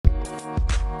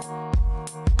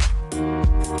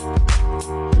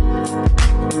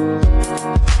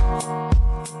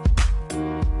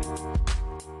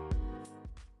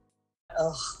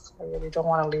don't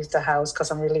want to leave the house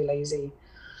because I'm really lazy.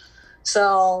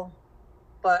 So,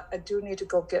 but I do need to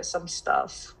go get some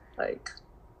stuff. Like,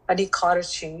 I need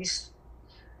cottage cheese.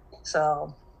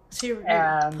 So you're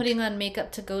putting on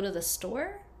makeup to go to the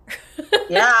store?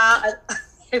 yeah,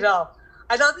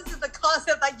 I know this is the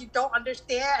concept that you don't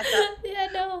understand. Yeah,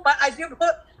 no. But I need to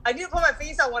put my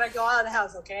face on when I go out of the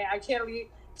house. Okay, I can't leave,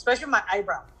 especially my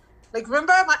eyebrow. Like,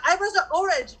 remember, my eyebrows are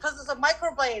orange because of the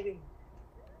microblading.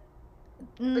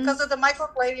 Because of the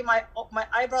microblading, my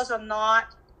eyebrows are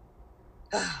not.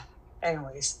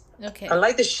 Anyways, Okay. I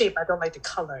like the shape. I don't like the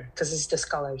color because it's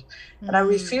discolored, and I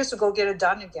refuse to go get it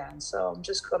done again. So I'm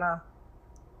just gonna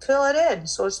fill it in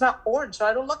so it's not orange, so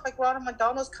I don't look like Ronald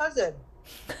McDonald's cousin.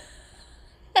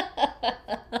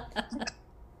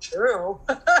 True.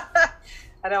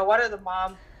 I know one of the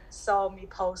mom saw me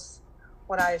post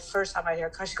when I first had my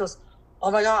haircut. She goes, "Oh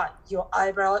my God, your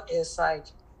eyebrow is like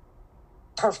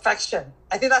perfection."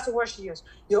 I think that's the word she used.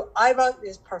 Your eyebrow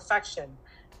is perfection.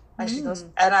 And she goes,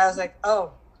 and I was like,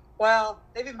 "Oh, well,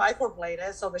 maybe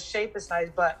microbladed, so the shape is nice,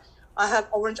 but I have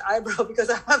orange eyebrow because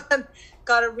I haven't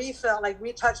got a refill, like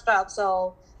retouched up.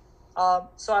 So I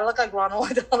look like Ronald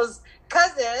McDonald's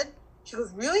cousin." She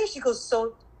goes, "Really?" She goes,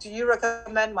 "So do you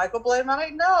recommend microblading?" I'm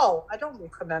like, "No, I don't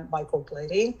recommend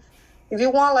microblading. If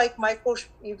you want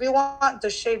if you want the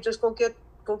shape, just go get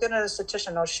an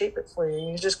esthetician. They'll shape it for you.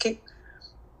 You just keep,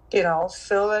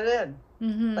 fill it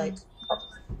in, like."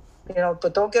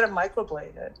 But don't get it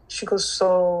microbladed. She goes,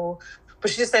 but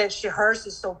she said hers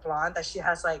is so blonde that she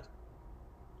has like,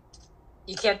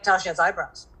 you can't tell she has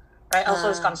eyebrows, right? Also,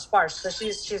 it's kind of sparse. So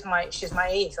she's my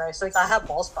age, right? So like I have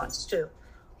bald spots too.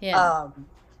 Yeah.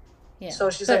 Yeah. So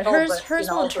she's but like, hers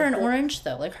won't turn orange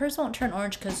though. Like hers won't turn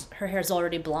orange because her hair's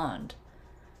already blonde.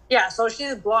 Yeah. So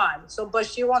she's blonde. But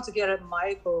she wants to get it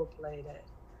microbladed.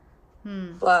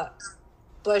 But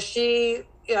she.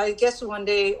 I guess when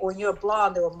you're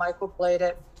blonde, they will microblade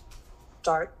it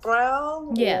dark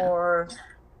brown or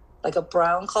like a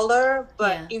brown color.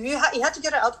 But if you have to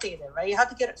get it updated, right? You have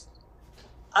to get it.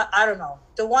 I don't know.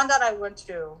 The one that I went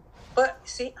to, but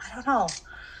see, I don't know.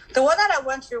 The one that I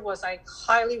went to was like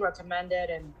highly recommended,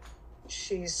 and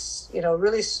she's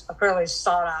really apparently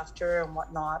sought after and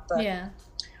whatnot. But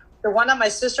the one that my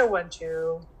sister went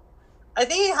to, I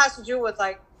think it has to do with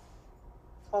like,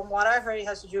 from what I heard, it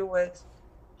has to do with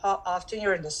how often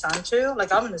you're in the sun too.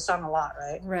 Like I'm in the sun a lot,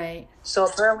 right? Right. So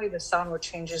apparently the sun will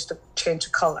change the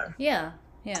color. Yeah.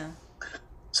 Yeah.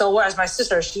 So whereas my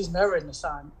sister, she's never in the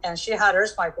sun, and she had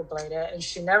hers microbladed, and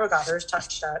she never got hers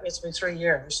touched up. It's been 3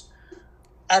 years,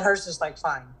 and hers is like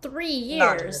fine. 3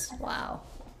 years. Wow.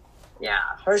 Yeah,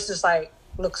 hers is like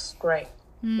looks great.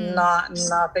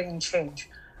 Nothing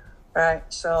change, right?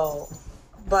 So,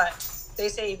 but they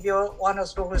say if you're one of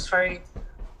those people who's very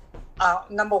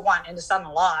number one in the sun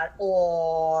a lot,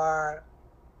 or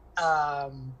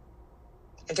I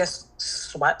guess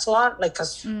sweats a lot, like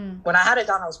because when I had it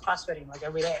done, I was crossfitting like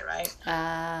every day,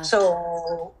 right?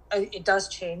 So it does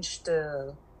change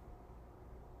the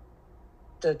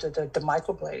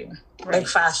microblading, like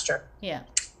faster. Yeah.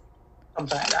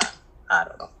 Something like that. I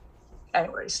don't know.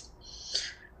 Anyways.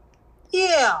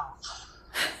 Yeah.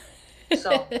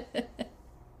 So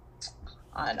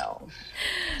I know.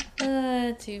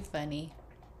 Too funny.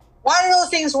 One of those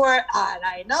things where had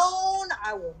I known,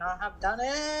 I would not have done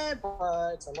it,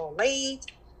 but it's a little late.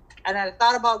 And I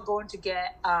thought about going to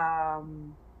get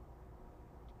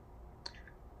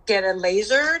it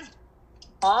lasered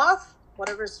off,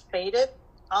 whatever's faded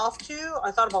off to.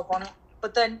 I thought about going,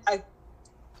 but then I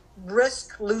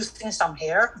risk losing some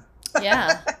hair.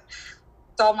 Yeah.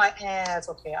 So I'm like, it's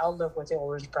okay. I'll live with the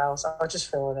orange brows. I'll just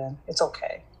fill it in. It's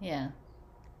okay. Yeah.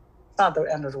 It's not the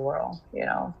end of the world,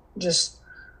 Just,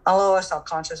 I'm always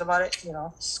self-conscious about it,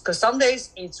 Because some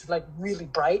days it's like really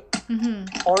bright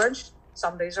orange.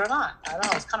 Some days are not. I don't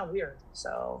know. It's kind of weird.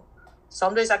 So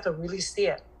some days I could really see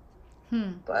it.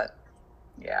 But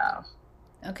yeah.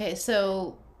 Okay,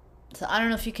 so I don't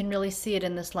know if you can really see it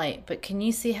in this light, but can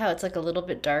you see how it's like a little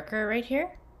bit darker right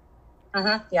here?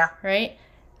 Yeah. Right?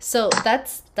 So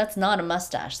that's not a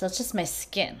mustache. That's just my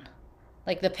skin.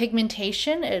 Like the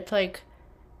pigmentation, it's like...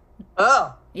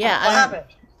 Oh. Yeah. What happened?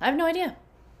 I have no idea.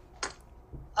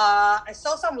 I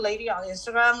saw some lady on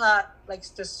Instagram that like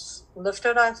this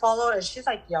lifter that I follow, and she's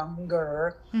like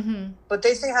younger. But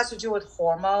they say it has to do with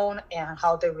hormone and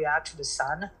how they react to the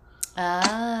sun.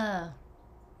 Ah.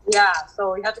 Yeah,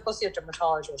 so you have to go see a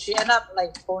dermatologist. She ended up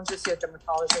like going to see a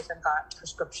dermatologist and got a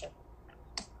prescription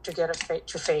to get it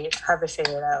have it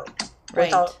faded out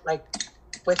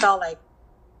without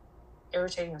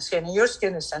irritating the skin. And your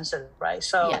skin is sensitive, right?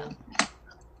 So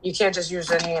you can't just use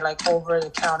any like over the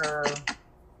counter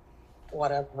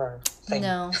whatever thing.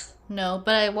 No, no,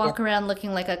 but I walk around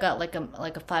looking like I got like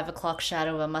a 5 o'clock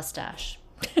shadow of a mustache.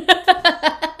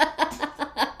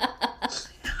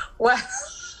 Well,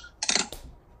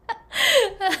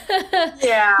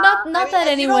 yeah. Not that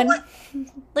you know anyone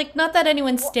what? not that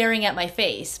anyone's staring at my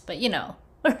face, but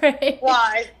right?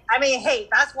 Why? I mean, hey,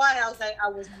 that's why I was like, I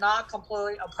was not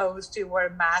completely opposed to wear a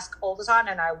mask all the time,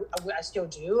 and I still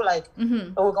do. Like,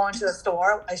 Mm-hmm. we're going to the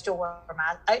store, I still wear a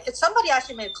mask. Somebody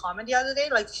actually made a comment the other day,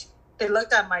 like they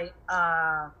looked at my,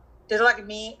 they looked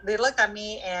at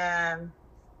me and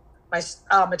my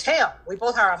Mateo. We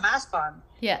both had our mask on.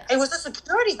 Yeah. It was a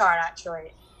security guard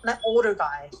actually, an older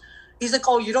guy. He's like,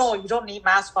 "Oh, you don't need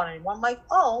mask on anymore." I'm like,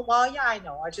 "Oh, well, yeah, I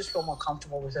know. I just feel more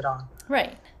comfortable with it on."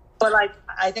 Right. But like,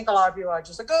 I think a lot of people are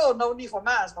just like, "Oh, no need for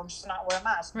mask. I'm just not wearing a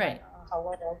mask." Right.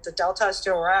 However, the Delta is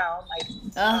still around. Like,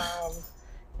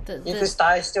 you could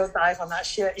still die from that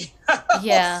shit.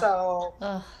 Yeah. So.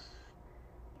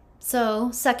 So,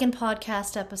 second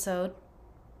podcast episode.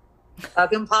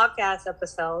 Second podcast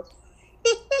episode.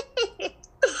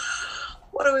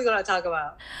 What are we gonna talk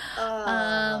about?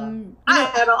 I don't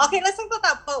know. Okay, let's talk about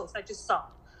that post I just saw.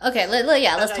 Okay,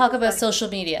 let's talk about social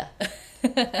media.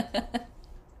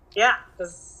 Yeah,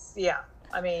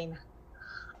 I mean,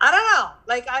 I don't know.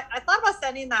 Like, I thought about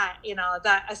sending that.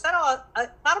 That I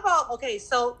thought about. Okay,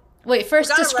 so wait.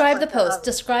 First, describe the post.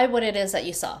 Describe what it is that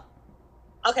you saw.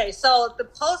 Okay, so the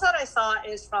post that I saw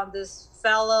is from this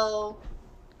fellow.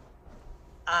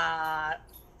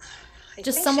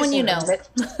 Just someone you know. Someone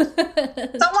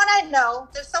I know.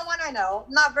 There's someone I know.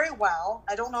 Not very well.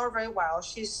 I don't know her very well.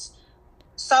 She's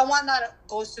someone that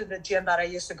goes to the gym that I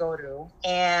used to go to.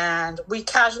 And we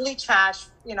casually chat,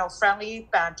 friendly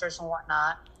banters and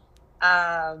whatnot.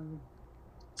 I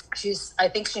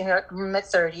think she's in her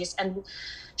mid-30s. And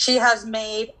she has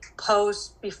made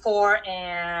posts before,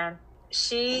 and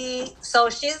she's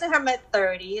in her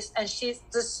mid-30s, and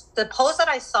the post that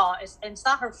I saw and it's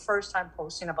not her first time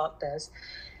posting about this,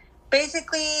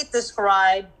 basically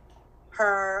describes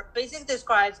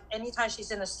anytime she's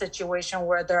in a situation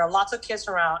where there are lots of kids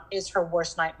around is her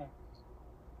worst nightmare.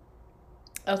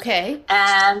 Okay.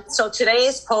 And so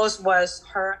today's post was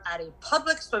her at a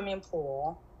public swimming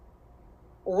pool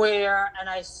and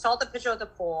I saw the picture of the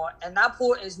pool, and that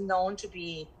pool is known to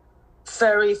be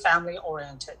very family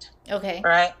oriented. Okay.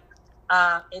 Right.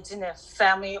 It's in a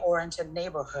family oriented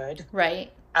neighborhood.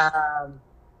 Right.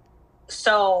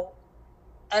 So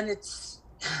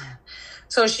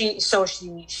she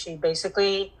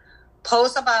basically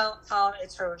posts about how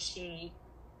it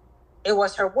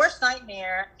was her worst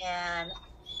nightmare, and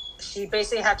she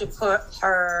basically had to put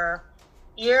her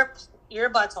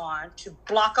earbuds on to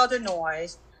block out the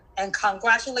noise and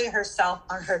congratulate herself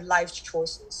on her life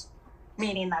choices.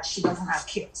 Meaning that she doesn't have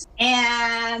kids.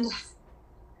 And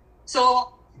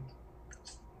so,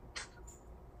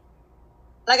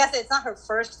 like I said, it's not her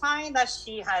first time that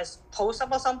she has posted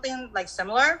about something like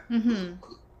similar. Mm-hmm.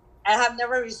 I have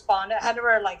never responded. I have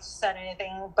never said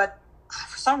anything, but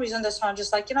for some reason this time I'm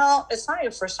just like, it's not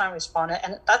your first time responding,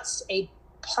 and that's a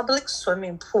public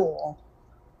swimming pool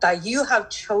that you have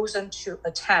chosen to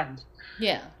attend.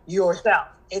 Yeah. Yourself.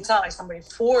 It's not like somebody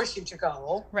forced you to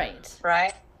go. Right.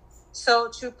 Right. So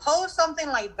to post something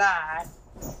like that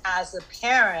as a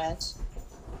parent,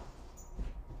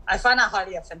 I find that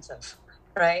highly offensive,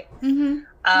 right? Mm-hmm.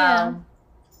 Yeah.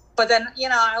 But then,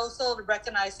 I also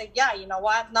recognize that, you know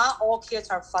what? Not all kids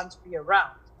are fun to be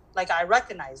around. Like, I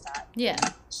recognize that. Yeah.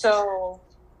 So,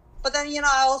 but then,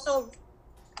 I also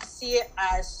see it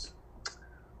as,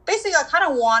 basically, I kind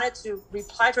of wanted to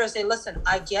reply to her and say, listen,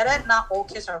 I get it. Not all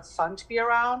kids are fun to be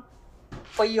around.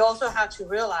 But you also have to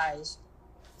realize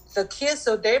the kids,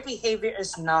 so their behavior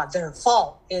is not their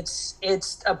fault. It's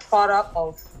a product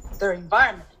of their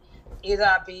environment,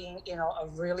 either being, a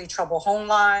really troubled home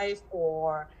life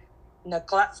or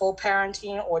neglectful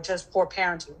parenting or just poor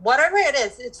parenting. Whatever it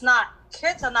is,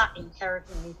 kids are not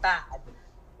inherently bad,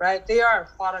 right? They are a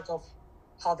product of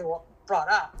how they were brought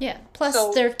up. Yeah. Plus,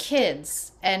 they're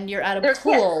kids, and you're at a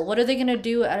pool. Kids. What are they going to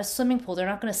do at a swimming pool? They're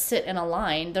not going to sit in a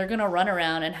line. They're going to run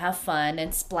around and have fun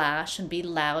and splash and be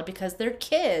loud because they're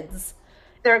kids.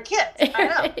 They're kids. I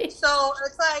know. So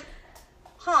it's like,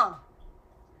 huh.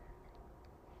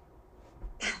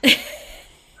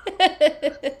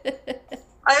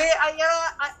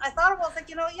 I thought about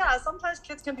sometimes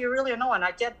kids can be really annoying.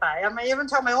 I get that. I mean, even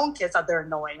tell my own kids that they're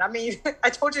annoying. I mean, I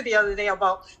told you the other day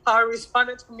about how I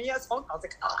responded to Mia's phone. I was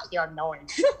like, "God, you're annoying,"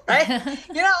 right? I'll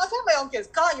tell my own kids,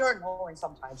 "God, you're annoying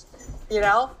sometimes,"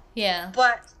 Yeah.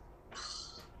 But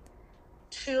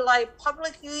to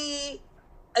publicly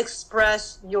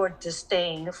express your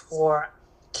disdain for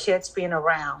kids being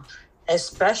around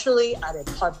especially at a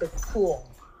public pool.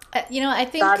 I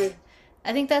That is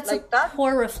think that's a like that. poor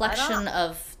I don't know. reflection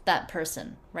of that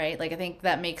person, right? Like I think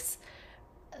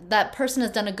that person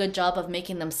has done a good job of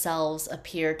making themselves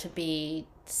appear to be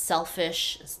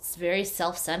selfish, very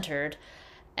self-centered,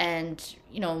 and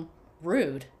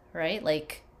rude, right?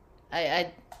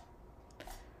 I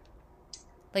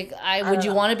I I would don't you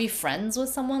know. want to be friends with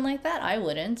someone like that? I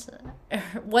wouldn't.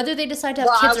 Whether they decide to have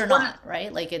Well, I kids or wouldn't. not,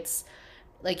 right? Like it's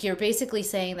like you're basically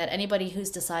saying that anybody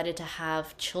who's decided to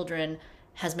have children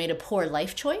has made a poor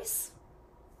life choice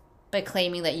by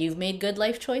claiming that you've made good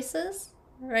life choices,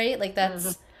 right? Like Mhm.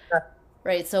 that's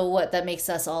right. So what that makes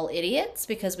us all idiots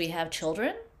because we have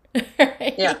children,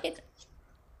 Yeah. right?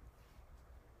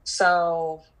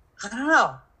 So I don't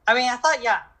know. I mean, I thought,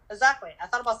 yeah, exactly. I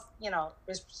thought about,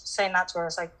 just saying that to her.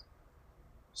 It's like,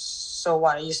 so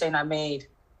what? Are you saying I made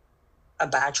a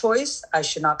bad choice? I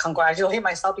should not congratulate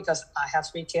myself because I have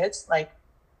 3 kids. Like,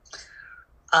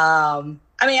 I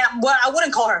mean, I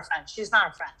wouldn't call her a friend. She's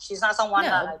not a friend. She's not someone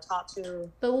that No, I talk to.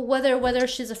 but whether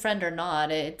she's a friend or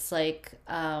not, it's like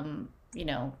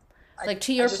like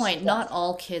to I your just, point, yeah, not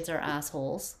all kids are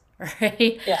assholes,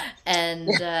 right? yeah, And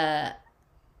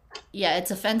yeah,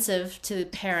 it's offensive to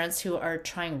parents who are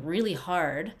trying really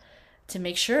hard to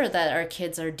make sure that our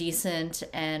kids are decent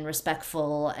and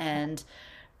respectful and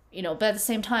but at the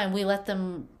same time we let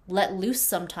them let loose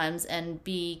sometimes and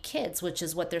be kids, which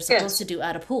is what they're supposed to kids. do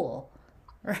at a pool,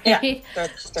 Yeah, right? they're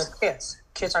kids.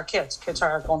 Kids are kids. Kids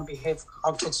are going to behave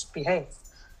how kids behave,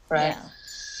 right? Yeah.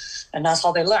 And that's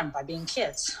how they learn, by being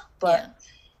kids. Yeah. But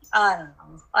I don't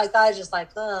know. Like I just like,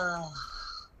 oh,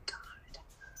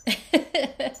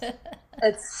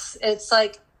 it's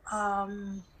like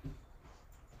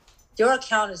your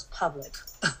account is public,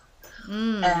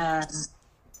 and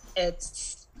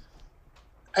it's.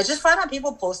 I just find that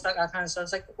people post that kind of stuff.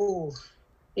 It's like, ooh,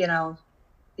 you know,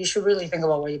 you should really think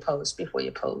about what you post before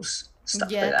you post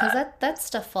stuff Yeah, like because that. that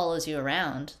stuff follows you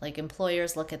around. Like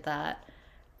employers look at that.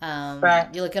 Right.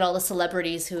 You look at all the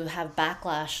celebrities who have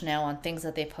backlash now on things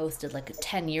that they posted like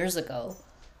 10 years ago,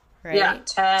 Yeah.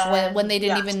 right? When 10. they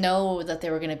didn't Yeah. even know that they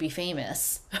were going to be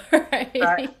famous, Right.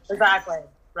 right? Exactly.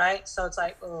 Right. So it's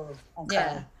like, oh, Yeah.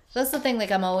 okay. That's the thing,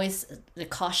 like, I'm always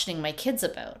cautioning my kids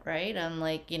about, right? I'm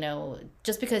like,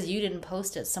 just because you didn't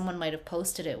post it, someone might have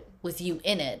posted it with you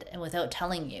in it and without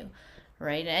telling you,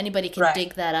 right? And anybody can Right.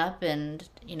 dig that up and,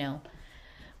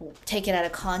 take it out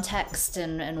of context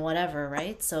and whatever,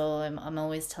 right? So I'm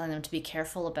always telling them to be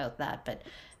careful about that. But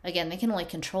again, they can only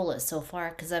control it so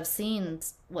far because I've seen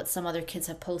what some other kids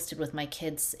have posted with my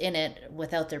kids in it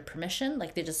without their permission.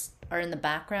 Like they just are in the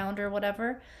background or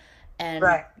whatever. And,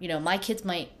 Right. my kids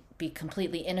might be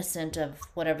completely innocent of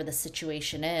whatever the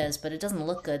situation is, but it doesn't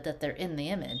look good that they're in the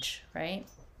image, right?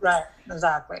 Right.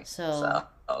 Exactly. So So,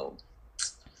 oh.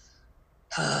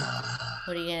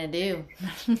 what are you going to do?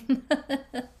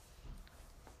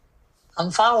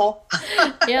 Unfollow.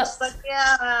 Yep. It's like,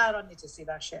 yeah, I don't need to see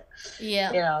that shit.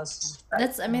 Yeah. It's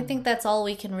like, I mean, I think that's all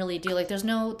we can really do. Like, there's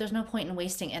no point in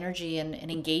wasting energy and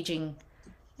engaging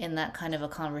in that kind of a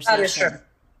that is true. conversation,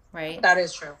 right? That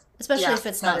is true. Especially Yeah, if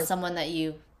it's that not is. someone that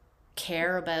you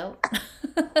care about.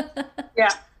 Yeah.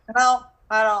 No,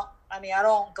 I don't. I mean, I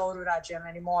don't go to that gym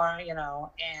anymore,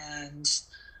 and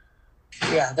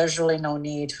yeah, there's really no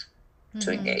need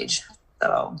to engage.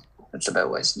 So it's a bit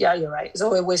waste. Yeah, you're right. It's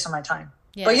a waste of my time.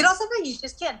 Yeah. But sometimes you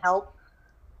just can't help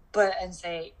and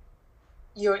say,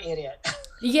 you're an idiot.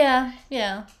 Yeah,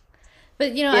 yeah.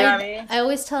 But You know what I mean? I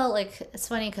always tell, like, it's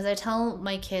funny because I tell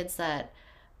my kids that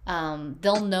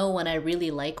they'll know when I really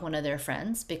like one of their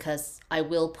friends because I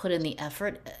will put in the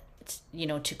effort,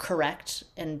 to correct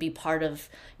and be part of,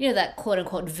 that quote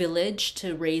unquote village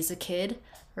to raise a kid,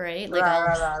 right? Like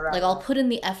I'll Right. put in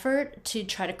the effort to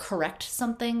try to correct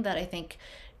something that I think,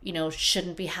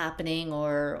 shouldn't be happening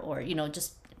or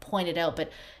just point it out.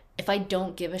 But if I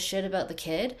don't give a shit about the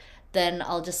kid, then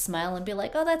I'll just smile and be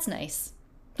like, "Oh, that's nice."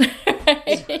 True.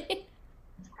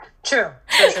 True.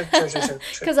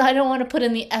 Because I don't want to put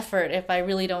in the effort if I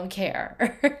really don't care.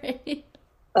 Right?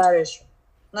 That is true.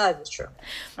 That is true.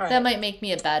 All That right. might make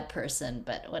me a bad person,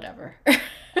 but whatever.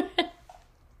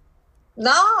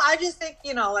 No, I just think,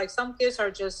 like some kids are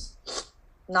just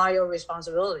not your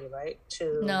responsibility, right?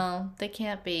 No, they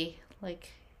can't be. Like,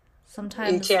 You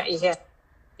sometimes. can't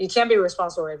be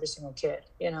responsible for every single kid,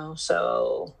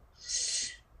 so,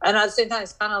 and at the same time,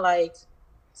 it's kind of like,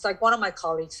 it's like one of my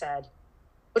colleagues said,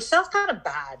 which sounds kind of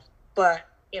bad, but,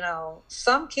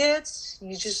 some kids,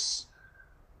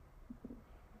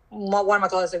 one of my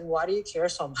colleagues said, why do you care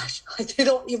so much? Like, they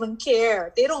don't even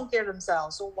care. They don't care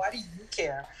themselves. So why do you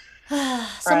care? Right?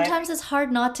 Sometimes it's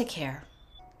hard not to care.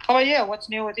 How about you? What's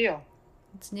new with you?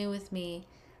 What's new with me?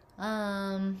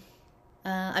 Um,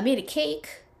 I made a cake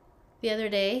the other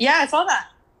day. Yeah, I saw that.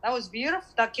 That was beautiful.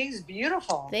 That cake's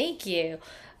beautiful. Thank you.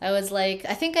 I was like,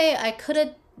 I think I could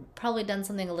have probably done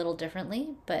something a little differently,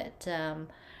 but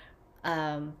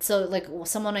so like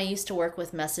someone I used to work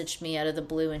with messaged me out of the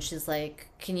blue and she's like,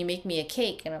 "Can you make me a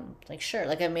cake?" And I'm like, "Sure."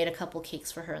 Like I made a couple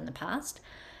cakes for her in the past.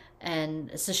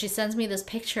 And so she sends me this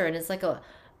picture and it's like a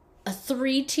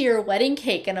three-tier wedding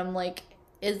cake and I'm like,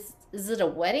 is it a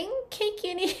wedding cake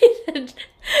you need?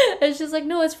 And she's like,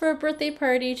 "No, it's for a birthday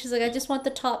party." She's like, "I just want the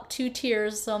top two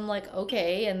tiers." So I'm like,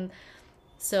 "Okay." And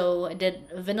so I did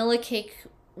a vanilla cake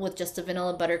with just a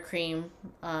vanilla buttercream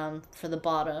for the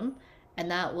bottom,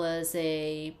 and that was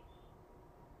a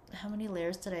how many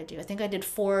layers did I do? I think I did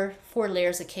four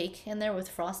layers of cake in there with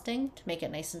frosting to make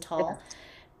it nice and Yeah. tall.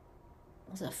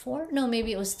 Was it four? No,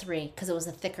 maybe it was three because it was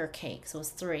a thicker cake, so it was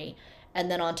three. And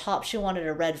then on top, she wanted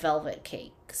a red velvet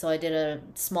cake, so I did a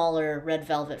smaller red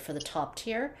velvet for the top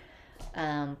tier,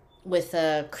 with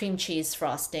a cream cheese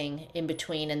frosting in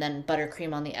between, and then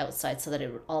buttercream on the outside, so that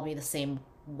it would all be the same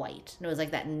white. And it was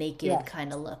like that Yeah. naked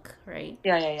kind of look, right?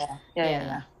 Yeah. Yeah. Yeah. Yeah. Yeah. Yeah,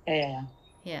 Yeah. Yeah. Yeah. Yeah.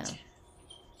 yeah.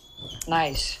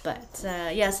 Nice. But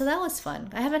yeah, so that was fun.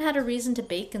 I haven't had a reason to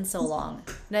bake in so long.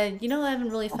 Now, I haven't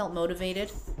really felt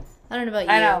motivated. I don't know about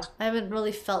I know. you. I haven't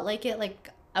really felt like it. Like,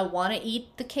 I want to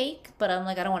eat the cake, but I'm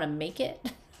like, I don't want to make it.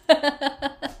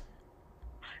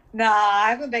 Nah,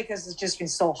 I haven't baked because it's just been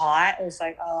so hot. It's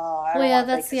like, oh, I Well, don't yeah, want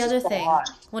to that's bake the because other it's so thing. hot.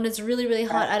 When it's really, really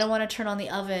hot, Right. I don't want to turn on the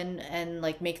oven and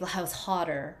like make the house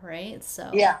hotter, right? So,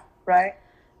 Yeah. Right.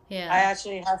 I yeah.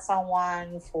 actually had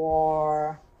someone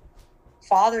for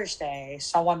Father's Day.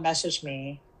 Someone messaged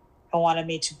me and wanted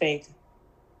me to bake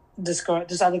this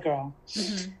other girl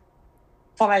Hmm.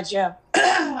 for my gym.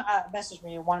 Messaged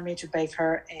me and wanted me to bake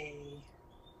her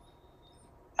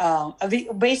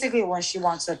basically when she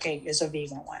wants a cake is a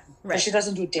vegan one, but Right, she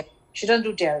doesn't do dairy. She doesn't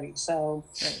do dairy, so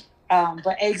right.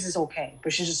 but eggs is okay,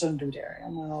 but she just doesn't do dairy.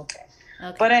 I'm like, okay.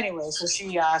 But Okay. anyway, so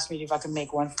she asked me if I could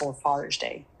make one for Father's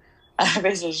Day. I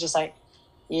basically was just like,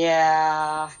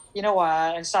 yeah, you know what?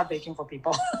 I stopped baking for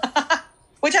people,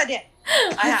 which I did.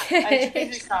 I have. I just Okay.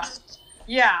 basically stopped.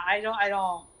 Yeah, I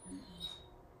don't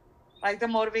like the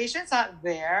motivation's not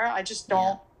there. I just Yeah.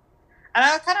 don't. And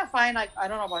I kind of find like I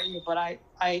don't know about you, but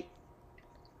I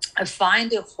find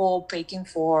the whole baking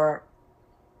for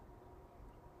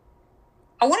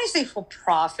I wouldn't say for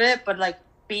profit, but like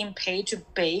being paid to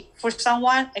bake for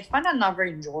someone, I find that not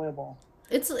very enjoyable.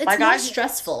 It's Like more I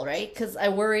stressful, right? Because I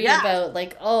worry yeah, about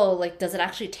like, oh, like does it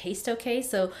actually taste okay?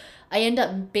 So I end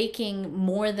up baking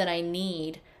more than I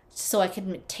need so I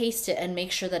can taste it and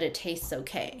make sure that it tastes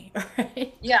okay,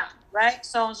 right? yeah, right.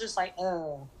 So I was just like,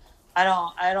 oh, I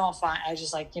don't find. I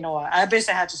just like, you know what? I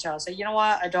basically had to tell her, say, you know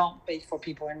what? I don't bake for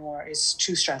people anymore. It's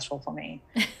too stressful for me.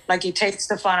 Like it takes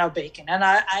the fun of baking, and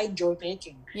I enjoy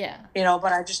baking, Yeah.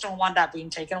 but I just don't want that being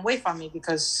taken away from me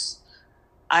because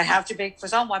I have to bake for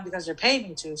someone because they're paying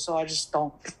me to. So I just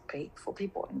don't bake for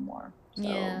people anymore. So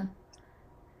Yeah.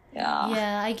 yeah,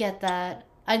 Yeah, I get that.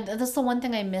 That's the one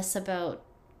thing I miss about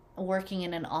working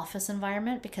in an office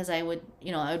environment because I would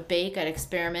bake, I'd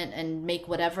experiment and make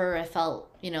whatever I felt,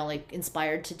 like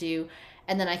inspired to do,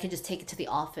 and then I could just take it to the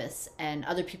office and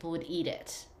other people would eat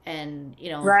it and,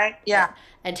 right, yeah,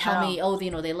 and I tell know. me, oh,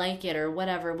 they like it or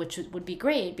whatever, which would be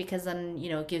great because then,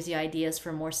 it gives you ideas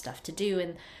for more stuff to do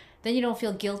and then you don't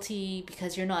feel guilty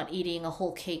because you're not eating a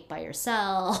whole cake by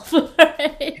yourself,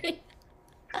 right?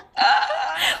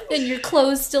 Ah! And your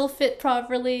clothes still fit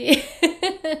properly.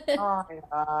 Oh my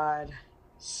god,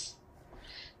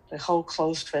 the whole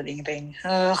clothes fitting thing.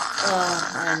 Ugh.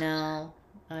 Oh, I know.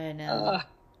 I know. Ugh.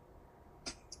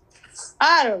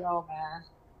 I don't know, man.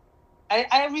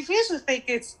 I refuse to think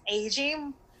it's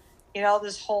aging.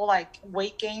 This whole like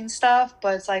weight gain stuff,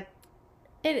 but it's like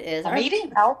It is. I'm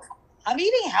eating health. I'm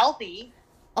eating healthy.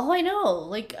 Oh, I know.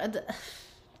 Like,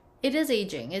 it is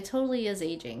aging. It totally is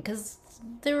aging. Because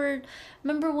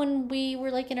remember when we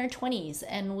were like in our 20s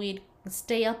and we'd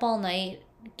stay up all night,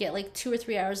 get like 2 or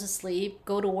 3 hours of sleep,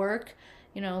 go to work,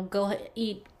 go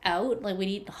eat out. Like, we'd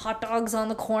eat hot dogs on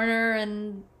the corner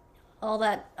and all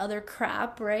that other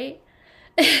crap, right?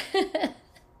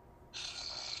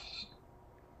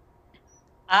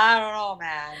 I don't know,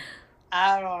 man.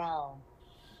 I don't know.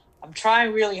 I'm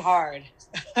trying really hard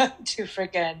to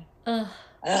freaking. Ugh.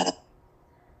 Ugh.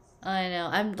 I know.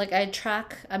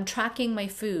 I'm tracking my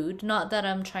food. Not that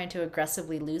I'm trying to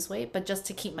aggressively lose weight, but just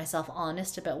to keep myself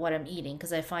honest about what I'm eating.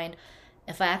 Because I find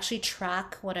if I actually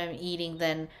track what I'm eating,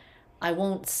 then I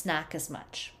won't snack as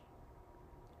much,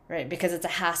 right? Because it's a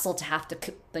hassle to have to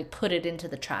like put it into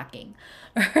the tracking.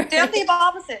 See, I'm the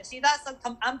opposite. See,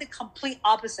 I'm the complete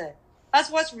opposite.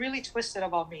 That's what's really twisted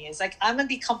about me. Is like I'm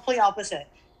the complete opposite.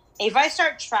 If I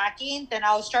start tracking, then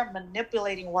I'll start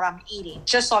manipulating what I'm eating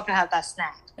just so I can have that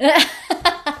snack.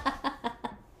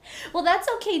 Well, that's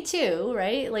okay too,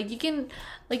 right? Like you can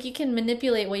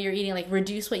manipulate what you're eating, like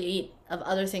reduce what you eat of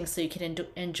other things so you can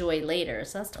enjoy later.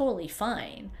 So that's totally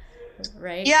fine,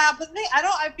 right? Yeah, but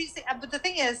but the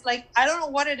thing is, like, I don't know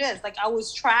what it is. Like, I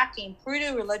was tracking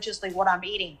pretty religiously what I'm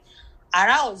eating,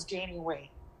 and I was gaining weight.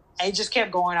 It just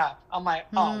kept going up. I'm like,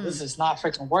 oh, this is not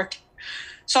freaking working.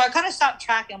 So I kind of stopped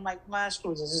tracking. I'm like, man,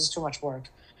 screw this. This is too much work,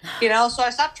 you know. So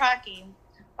I stopped tracking.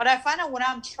 But I find out when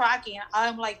I'm tracking,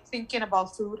 I'm like thinking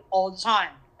about food all the time.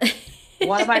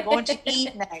 What am I going to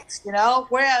eat next? You know.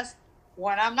 Whereas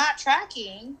when I'm not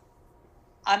tracking,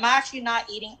 I'm actually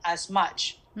not eating as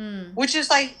much. Which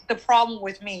is like the problem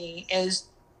with me is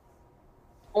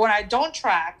when I don't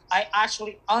track, I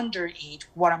actually undereat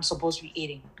what I'm supposed to be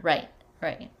eating. Right.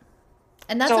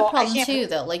 And that's a problem too,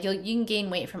 though. Like you can gain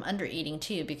weight from undereating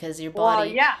too because your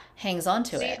body hangs on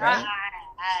to it, right?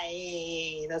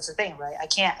 That's the thing, right? I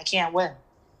can't win.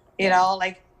 You know,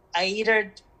 like I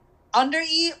either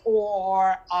undereat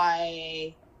or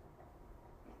I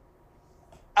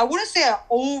wouldn't say I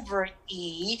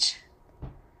overeat,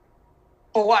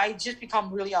 but I just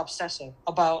become really obsessive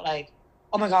about like,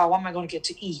 oh my God, what am I going to get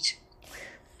to eat?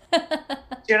 Do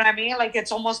you know what I mean? Like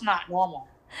it's almost not normal.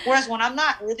 Whereas when I'm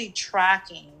not really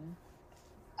tracking,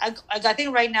 I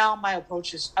think right now my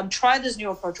approach is I'm trying this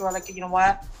new approach where like, you know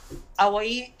what, I will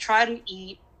try to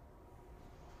eat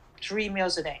 3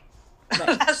 meals a day.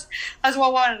 Right. that's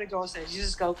what one of the girls said. She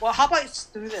just go, well, how about let's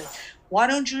do this? Why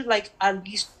don't you like at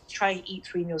least try to eat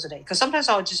 3 meals a day? Because sometimes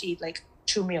I'll just eat like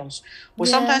 2 meals. Or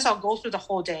sometimes I'll go through the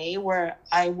whole day where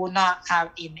I will not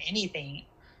have eaten anything.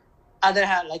 Other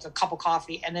had like a cup of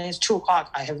coffee, and then it's 2:00.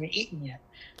 I haven't eaten yet.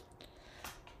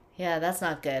 Yeah, that's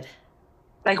not good.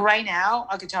 Like right now,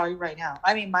 I could tell you right now.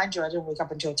 I mean, mind you, I didn't wake up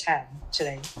until 10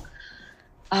 today.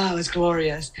 Oh, it's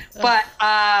glorious. But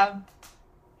I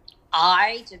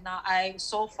did not.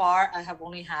 So far I have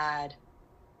only had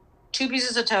 2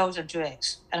 pieces of toast and 2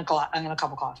 eggs and a cup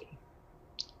of coffee.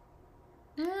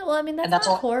 Yeah, well, I mean that's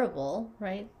not horrible,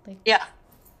 right? Like yeah,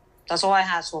 that's all I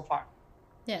had so far.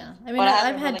 Yeah, I mean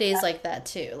I've had days like that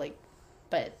too. Like,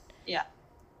 but yeah,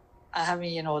 I haven't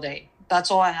eaten all day.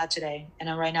 That's all I had today, and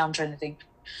then right now I'm trying to think,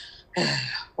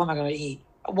 what am I going to eat?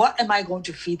 What am I going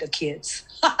to feed the kids?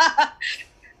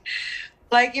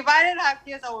 Like, if I didn't have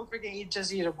kids, I would freaking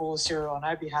just eat a bowl of cereal, and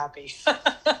I'd be happy. Well,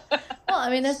 I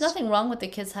mean, there's nothing wrong with the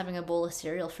kids having a bowl of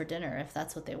cereal for dinner if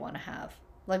that's what they want to have.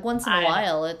 Like, once in a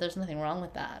while, there's nothing wrong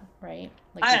with that, right?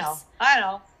 Like, I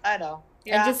know.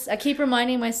 Yeah. I keep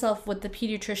reminding myself what the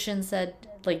pediatrician said,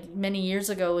 like, many years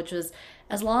ago, which was,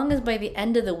 as long as by the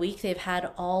end of the week they've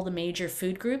had all the major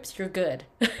food groups, you're good.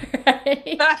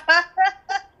 Right?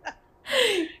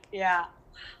 Yeah,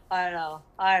 I know.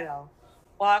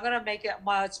 Well, I'm going to make it,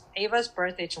 it's Ava's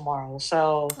birthday tomorrow,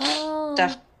 so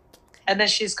and then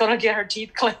she's going to get her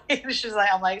teeth cleaned. She's like,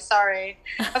 I'm like, sorry,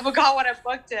 I forgot when I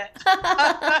booked it.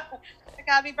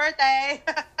 Happy birthday.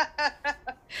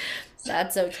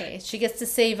 That's okay. She gets to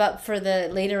save up for the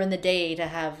later in the day to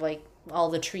have like all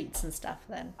the treats and stuff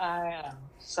then. I know.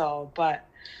 So, but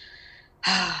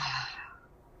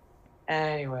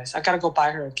anyways, I gotta go buy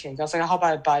her a cake. I was like, how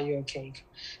about I buy you a cake?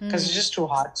 Because it's just too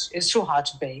hot. It's too hot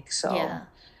to bake. So yeah.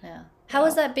 How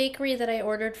was that bakery that I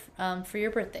ordered for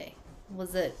your birthday?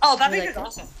 Was it? Oh, that bakery's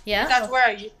awesome. Yeah,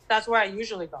 that's where I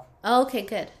usually go. Oh, okay,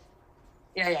 good.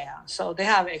 Yeah. So they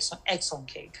have excellent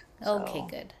cake. Okay,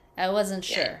 good. I wasn't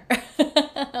sure.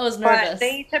 I was nervous. But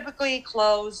they typically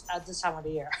close at this time of the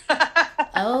year.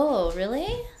 Oh, really?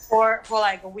 For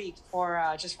like a week,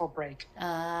 just for break.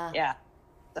 Yeah.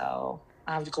 So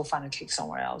I have to go find a cake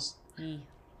somewhere else.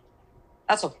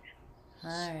 That's okay. All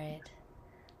right.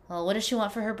 Well, what does she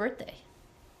want for her birthday?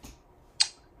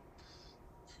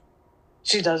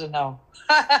 She doesn't know.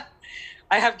 I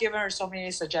have given her so many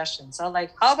suggestions. So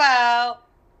like, how about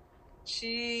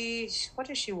what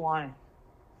does she want?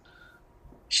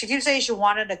 She keeps saying she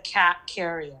wanted a cat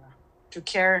carrier to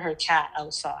carry her cat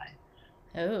outside.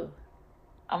 Oh.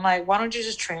 I'm like, why don't you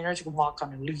just train her to walk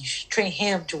on a leash? Train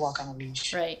him to walk on a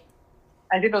leash. Right.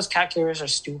 I think those cat carriers are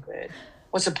stupid.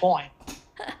 What's the point?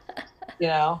 You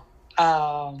know?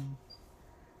 And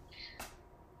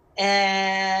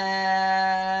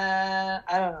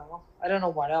I don't know. I don't know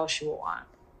what else she would want.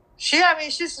 She's like,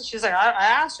 I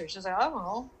asked her. She's like, I don't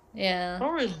know. Yeah.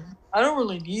 I don't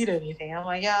really need anything. I'm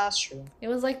like, yeah, that's true. It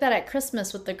was like that at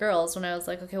Christmas with the girls when I was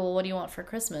like, okay, well, what do you want for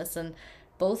Christmas? And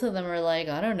both of them are like,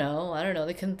 I don't know,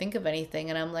 they couldn't think of anything.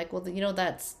 And I'm like, well,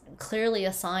 that's clearly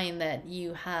a sign that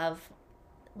you have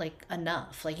like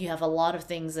enough, like you have a lot of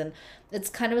things, and it's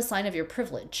kind of a sign of your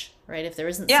privilege, right? If there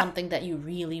isn't Yeah. something that you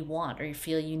really want or you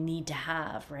feel you need to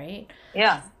have, right?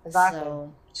 Yeah, exactly.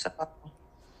 So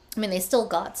I mean, they still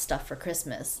got stuff for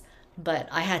Christmas, but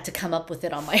I had to come up with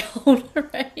it on my own,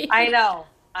 right? I know.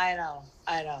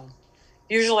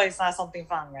 Usually it's not something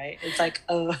fun, right? It's like,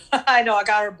 I know, I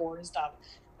got her board and stuff,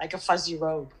 like a fuzzy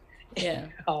robe. Yeah.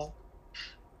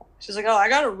 She's like, oh, I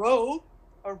got a robe.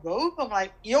 A robe? I'm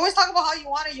like, you always talk about how you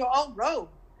wanted your own robe,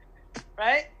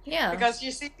 right? Yeah. Because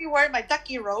you see me wearing my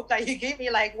ducky robe that you gave me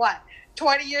like, what,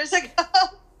 20 years ago?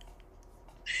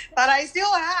 That I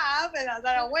still have and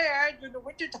that I wear during the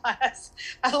winter times.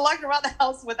 I walk around the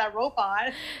house with that robe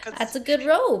on. That's a good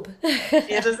robe.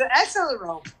 It is an excellent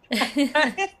robe.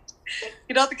 The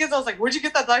kids, I was like, where'd you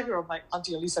get that ducky robe? I'm like,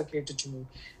 Auntie Elisa gave it to me.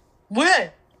 When?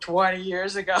 20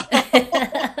 years ago.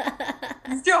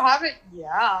 You still have it?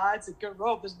 Yeah, it's a good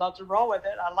robe. There's nothing wrong with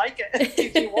it. I like it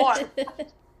if you want.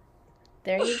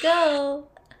 There you go.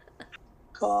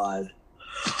 God.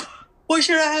 What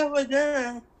should I have for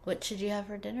dinner? What should you have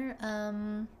for dinner?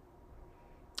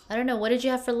 I don't know. What did you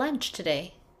have for lunch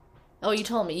today? Oh, you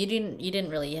told me. You didn't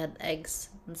really. You had eggs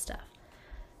and stuff.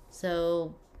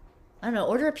 So, I don't know.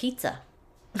 Order a pizza.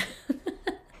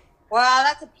 Well,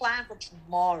 that's a plan for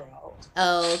tomorrow.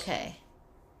 Oh, okay.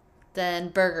 Then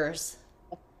burgers.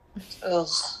 Ugh,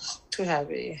 too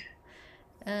heavy.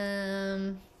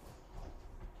 Then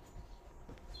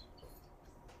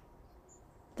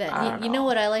you know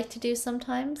what I like to do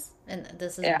sometimes, and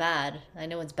this is bad. I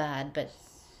know it's bad, but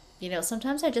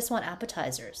sometimes I just want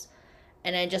appetizers,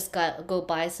 and I just go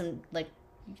buy some like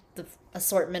the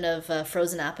assortment of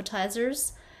frozen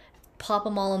appetizers, pop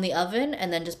them all in the oven,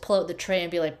 and then just pull out the tray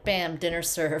and be like, bam, dinner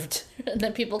served. And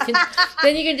then people can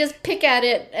then you can just pick at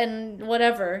it and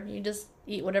whatever, you just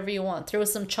eat whatever you want. Throw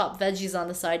some chopped veggies on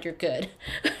the side, you're good.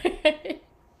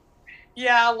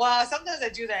 Yeah, well, sometimes I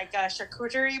do like a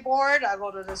charcuterie board. I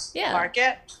go to this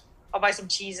market. I'll buy some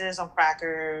cheeses, some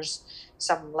crackers,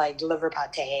 some like liver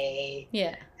pate.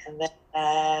 Yeah. And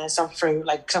then some fruit,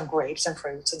 like some grapes and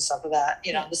fruits and stuff like that.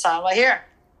 The side, like, here,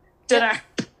 dinner.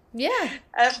 Yeah.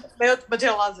 And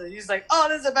Mateo loves it. He's like, oh,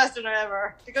 this is the best dinner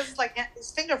ever. Because it's like,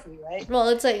 it's finger food, right? Well,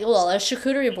 it's like, a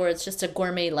charcuterie board is just a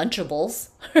gourmet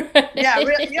Lunchables. Right? Yeah,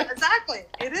 exactly.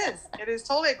 It is. It is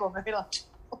totally a gourmet Lunchables.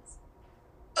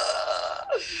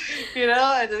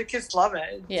 And the kids love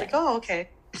it. It's like, oh, okay.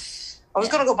 I was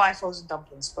going to go buy frozen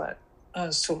dumplings, but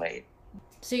it's too late.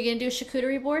 So you're going to do a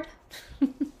charcuterie board?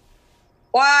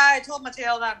 Well, I told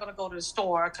Mateo that I'm going to go to the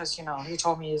store because, he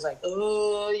told me, he's like,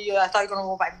 oh, yeah, I thought you were going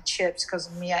to go buy me chips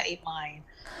because me, I ate mine.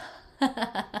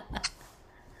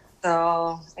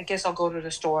 So I guess I'll go to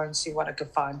the store and see what I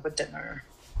could find for dinner.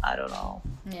 I don't know.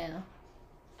 Yeah.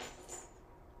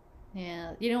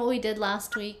 Yeah. You know what we did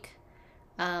last week?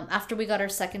 After we got our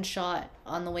second shot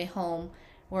on the way home,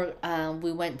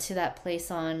 we went to that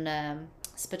place on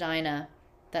Spadina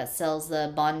that sells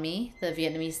the banh mi, the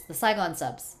Vietnamese, the Saigon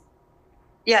subs.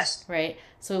 Yes. Right?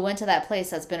 So we went to that place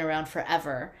that's been around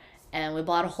forever, and we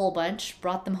bought a whole bunch,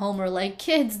 brought them home. We're like,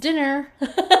 kids, dinner.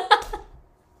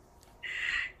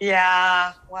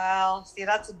 Yeah. Well, see,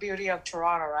 that's the beauty of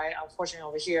Toronto, right? Unfortunately,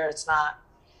 over here, it's not.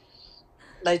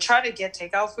 Like, trying to get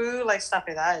takeout food, like, stuff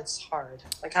like that, it's hard.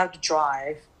 Like, I have to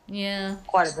drive. Yeah.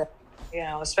 Quite a bit,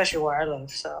 especially where I live,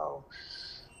 so.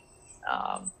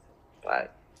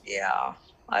 But, yeah,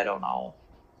 I don't know.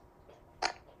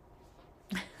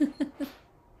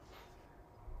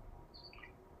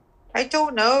 I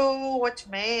don't know what to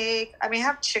make. I mean, I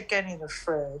have chicken in the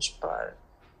fridge, but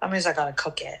that means I gotta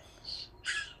cook it.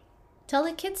 Tell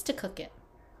the kids to cook it.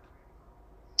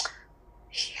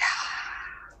 Yeah.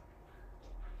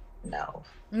 No.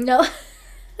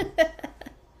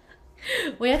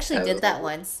 We actually did that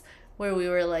once where we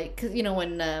were like, cause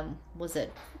when what's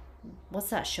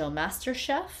that show,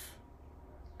 MasterChef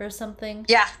or something?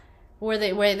 Yeah. Where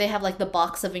they have like the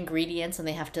box of ingredients and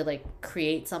they have to like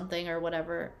create something or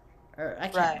whatever, or I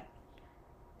can't. Right.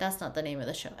 That's not the name of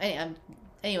the show.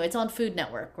 Anyway, it's on Food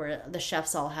Network where the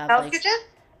chefs all have Hell's Kitchen?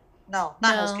 No,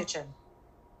 not Hell's Kitchen.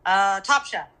 Top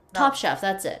Chef. No. Top Chef,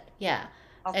 that's it. Yeah.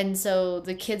 Okay. And so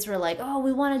the kids were like, oh,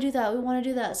 we want to do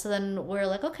that. So then we're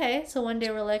like, okay. So one day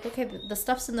we're like, okay, the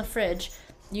stuff's in the fridge.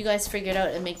 You guys figure it out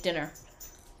and make dinner.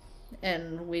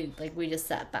 And we just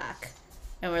sat back.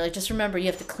 And we're like, just remember, you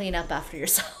have to clean up after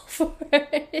yourself.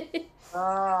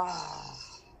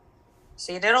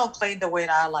 See, they don't clean the way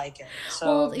that I like it.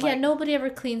 So, well, yeah, nobody ever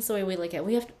cleans the way we like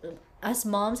it. Us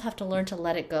moms have to learn to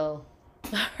let it go.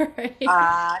 Alright.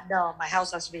 No, my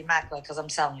house has to be immaculate because I'm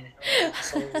selling it right now.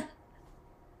 So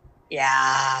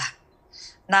yeah,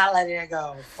 not letting it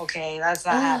go. Okay, that's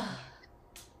not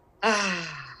happening.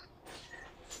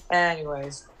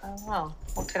 Anyways, I don't know.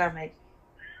 What can I make?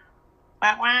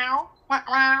 Wow, wow, wow,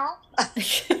 wow.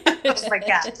 That's my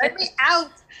cat. Let me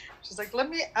out. She's like, let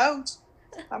me out.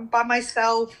 I'm by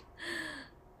myself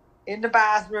in the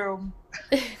bathroom.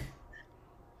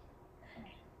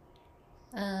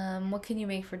 What can you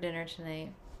make for dinner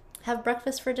tonight? Have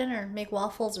breakfast for dinner. Make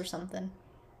waffles or something.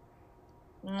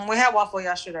 We had waffle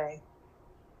yesterday.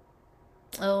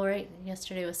 Oh, right.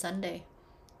 Yesterday was Sunday.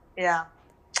 Yeah.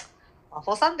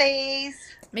 Waffle Sundays.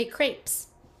 Make crepes.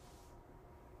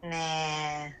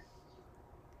 Nah.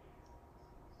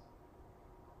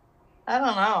 I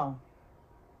don't know.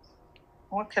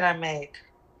 What can I make?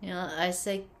 You know, I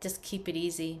say just keep it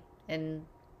easy and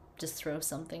just throw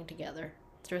something together.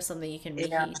 Throw something you can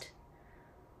Yeah, reheat.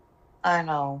 I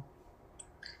know.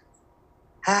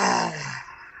 I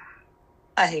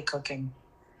hate cooking.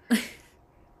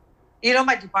 You know,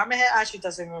 my department head actually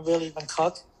doesn't even really even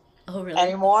cook Oh, really?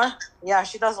 anymore. Yeah,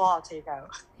 she does a lot of takeout.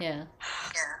 Yeah.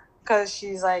 Yeah. Because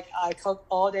she's like, I cook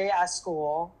all day at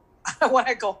school. When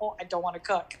I go home, I don't want to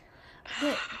cook.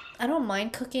 I don't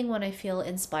mind cooking when I feel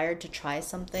inspired to try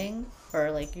something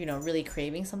or like, really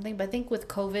craving something. But I think with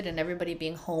COVID and everybody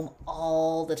being home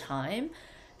all the time,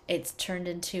 it's turned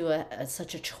into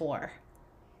such a chore,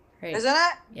 right? Isn't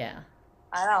it? Yeah.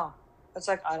 I know. It's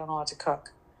like, I don't know how to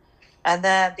cook. And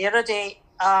then the other day,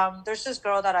 there's this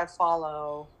girl that I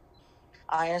follow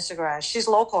on Instagram. She's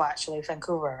local, actually,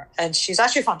 Vancouver. And she's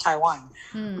actually from Taiwan.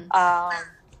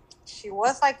 She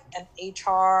was like an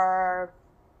HR,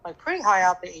 like pretty high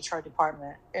up the HR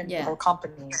department in her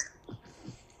company.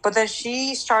 But then I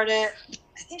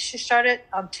think she started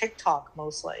on TikTok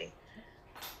mostly.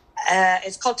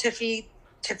 It's called Tiffy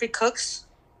Cooks.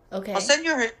 Okay.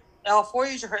 I'll forward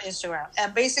you her Instagram.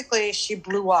 And basically she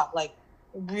blew up like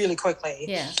really quickly.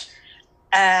 Yeah.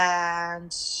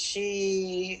 And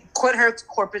she quit her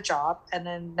corporate job, and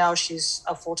then now she's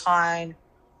a full-time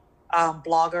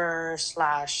blogger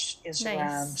 /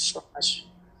 Instagram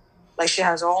 / like she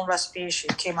has her own recipes. She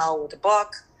came out with a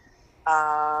book,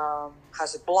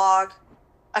 has a blog,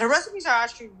 and her recipes are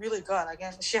actually really good.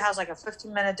 Again, she has like a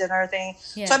 15-minute dinner thing.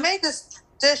 Yeah. So I made this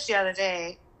dish the other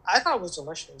day. I thought it was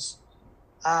delicious.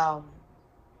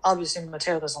 Obviously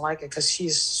Mateo doesn't like it because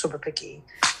she's super picky.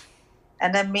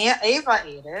 And then me and Ava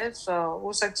ate it, so it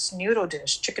was like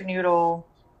this chicken noodle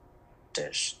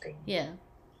dish thing. Yeah.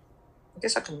 I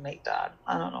guess I can make that.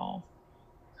 I don't know.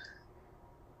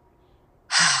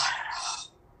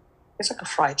 It's like a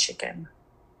fried chicken.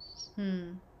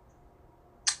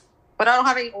 But I don't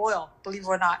have any oil, believe it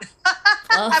or not.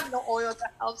 I have no oil in the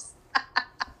house.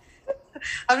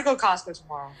 I'm going to go Costco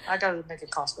tomorrow. I got to make a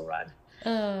Costco run.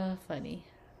 Funny.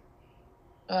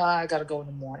 I got to go in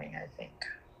the morning, I think.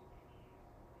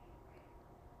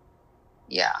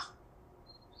 Yeah.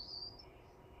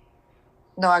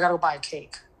 No, I got to buy a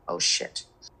cake. Oh, shit.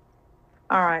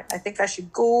 All right. I think I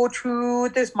should go to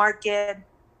this market.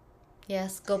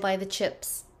 Yes, go buy the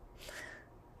chips.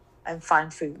 And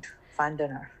find food. Find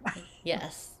dinner.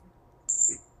 Yes.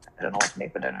 I don't know what to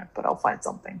make for dinner, but I'll find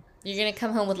something. You're going to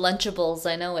come home with Lunchables.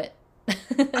 I know it.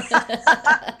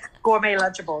 Gourmet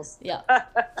Lunchables. Yeah.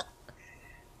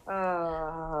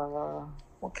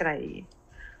 What can I eat?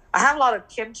 I have a lot of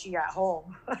kimchi at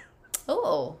home.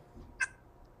 Oh.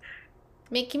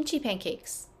 Make kimchi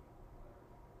pancakes.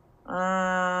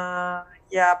 Yeah,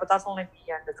 but that's only me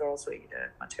and the girls who eat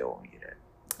it. Mateo won't eat it.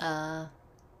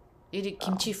 You do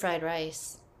kimchi fried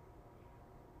rice.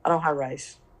 I don't have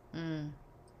rice.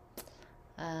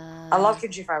 I love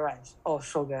kimchi fried rice. Oh,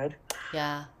 so good.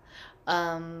 Yeah.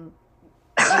 You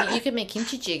can make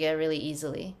kimchi jjigae really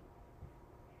easily.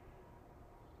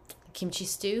 Kimchi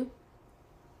stew.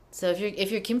 So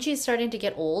if your kimchi is starting to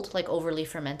get old, like overly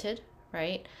fermented,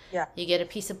 right? Yeah. You get a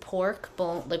piece of pork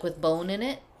with bone in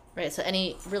it, right? So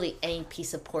any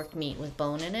piece of pork meat with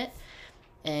bone in it,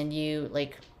 and you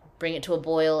like bring it to a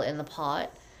boil in the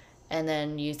pot, and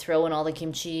then you throw in all the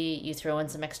kimchi, you throw in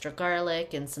some extra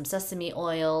garlic and some sesame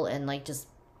oil, and like just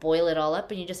boil it all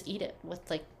up, and you just eat it with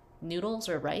like noodles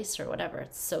or rice or whatever.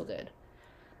 It's so good.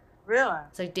 Really?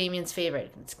 It's like Damien's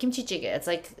favorite. It's kimchi jjigae. It's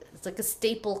like a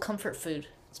staple comfort food,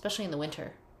 especially in the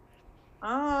winter.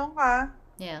 Oh, okay.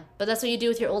 Yeah, but that's what you do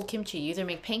with your old kimchi. You either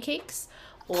make pancakes,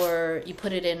 or you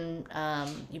put it in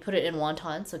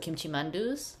wonton, so kimchi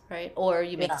mandus, right? Or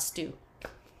you make a stew.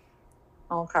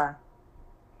 Okay.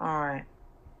 All right.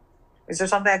 Is there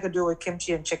something I could do with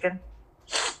kimchi and chicken?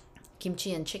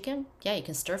 Kimchi and chicken? Yeah, you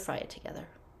can stir fry it together.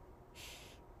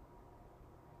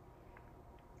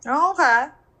 Oh, okay.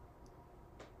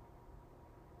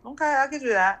 Okay, I could do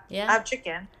that. Yeah. I have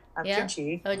chicken. I have Yeah.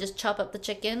 kimchi. I would just chop up the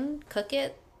chicken, cook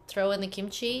it, throw in the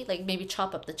kimchi, like maybe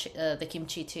chop up the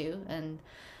kimchi too, and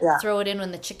Yeah. throw it in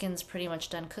when the chicken's pretty much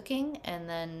done cooking, and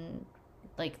then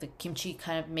like the kimchi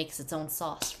kind of makes its own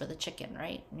sauce for the chicken,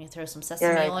 right? And you throw some Yeah,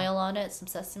 sesame yeah, yeah. oil on it, some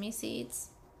sesame seeds.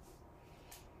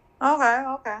 Okay,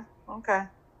 okay, okay.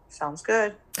 Sounds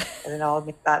good. And then I'll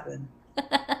make that then.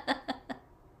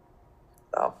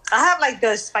 So I have like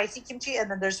the spicy kimchi,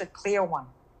 and then there's a clear one.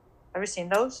 Have you seen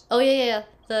those? Oh yeah,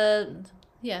 yeah,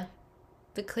 yeah.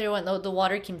 The clear one, the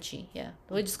water kimchi. Yeah,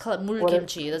 we just call it 물 What?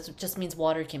 kimchi. That just means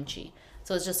water kimchi.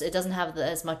 So it's just it doesn't have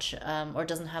as much or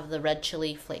doesn't have the red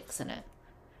chili flakes in it.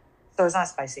 So it's not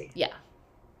spicy. Yeah,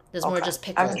 there's more Okay. just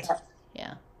I haven't pickled. tried.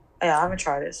 Yeah, Yeah, I haven't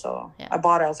tried it, so yeah. I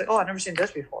bought it. I was like, oh, I've never seen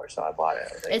this before, so I bought it.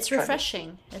 I was like, It's try this.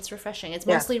 refreshing. It's refreshing. It's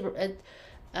Yeah. mostly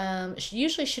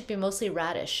usually should be mostly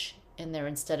radish in there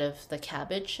instead of the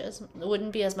cabbage. As it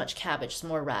wouldn't be as much cabbage. It's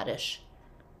more radish.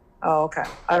 Oh, okay.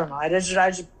 I Yeah. don't know. I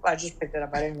just picked it up.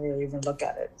 I didn't really even look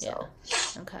at it. Yeah. So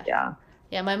Okay. yeah,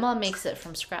 Yeah, my mom makes it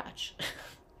from scratch.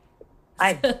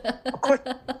 I of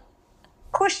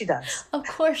course she does. Of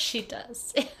course she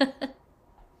does.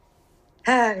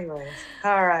 Anyways,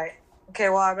 all right. Okay,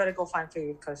 well, I better go find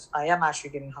food because I am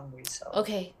actually getting hungry. So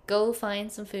Okay, go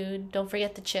find some food. Don't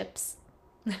forget the chips.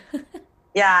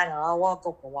 yeah, I know. I'll walk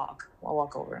over. I'll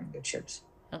walk over and get chips.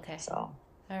 Okay. So All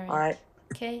right. all right.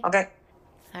 Okay. Okay.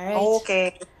 All right.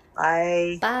 Okay.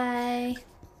 Bye. Bye.